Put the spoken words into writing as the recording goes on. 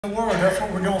The Word, that's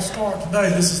what we're going to start today.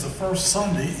 This is the first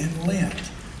Sunday in Lent.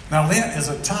 Now, Lent is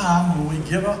a time when we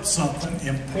give up something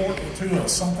important to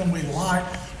us, something we like.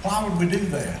 Why would we do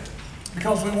that?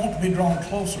 Because we want to be drawn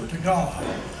closer to God.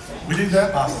 We do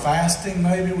that by fasting,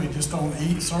 maybe. We just don't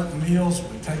eat certain meals.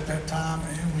 We take that time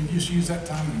and we just use that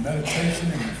time in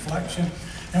meditation and reflection,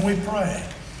 and we pray.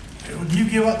 Would you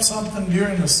give up something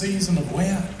during the season of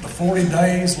Lent, the 40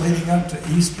 days leading up to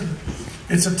Easter?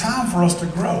 It's a time for us to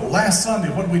grow. Last Sunday,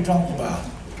 what did we talk about?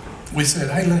 We said,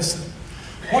 hey, listen,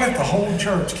 what if the whole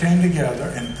church came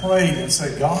together and prayed and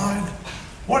said, God,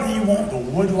 what do you want the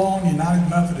Woodlawn United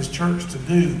Methodist Church to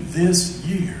do this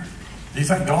year? Do you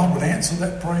think God would answer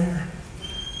that prayer?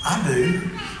 I do.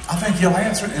 I think He'll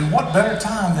answer it. And what better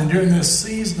time than during this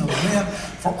season of Lent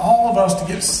for all of us to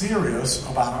get serious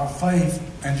about our faith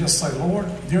and just say, Lord,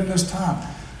 during this time,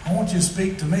 I want you to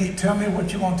speak to me. Tell me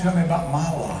what you want to tell me about my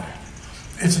life.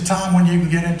 It's a time when you can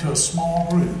get into a small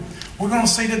group. We're going to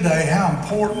see today how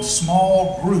important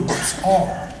small groups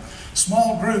are.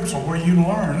 Small groups are where you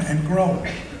learn and grow.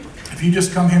 If you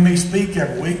just come hear me speak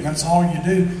every week and that's all you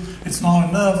do, it's not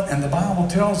enough. And the Bible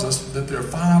tells us that there are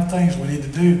 5 things we need to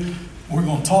do. We're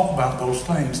going to talk about those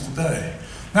things today.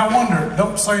 Now I wonder,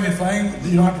 don't say anything,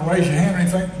 you don't have to raise your hand or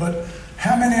anything, but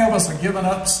how many of us have given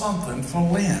up something for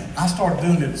Lent? I started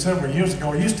doing it several years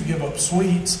ago. I used to give up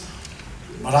sweets,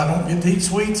 but I don't get to eat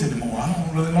sweets anymore. I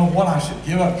don't really know what I should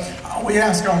give up. We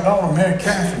asked our daughter, Mary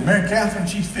Catherine,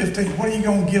 she's 15, what are you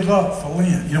going to give up for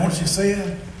Lent? You know what she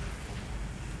said?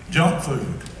 Junk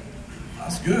food.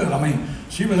 That's good. I mean,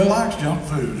 she really likes junk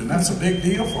food, and that's a big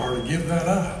deal for her to give that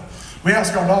up. We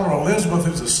asked our daughter Elizabeth,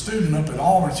 who's a student up at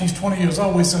Auburn. She's 20 years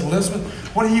old. We said, Elizabeth,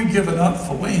 what are you giving up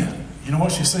for Lent? You know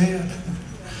what she said?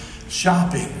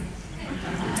 Shopping.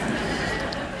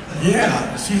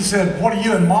 Yeah, she said, what are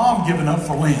you and Mom giving up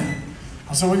for Lent?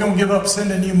 I said, we're going to give up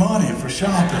sending you money for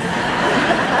shopping.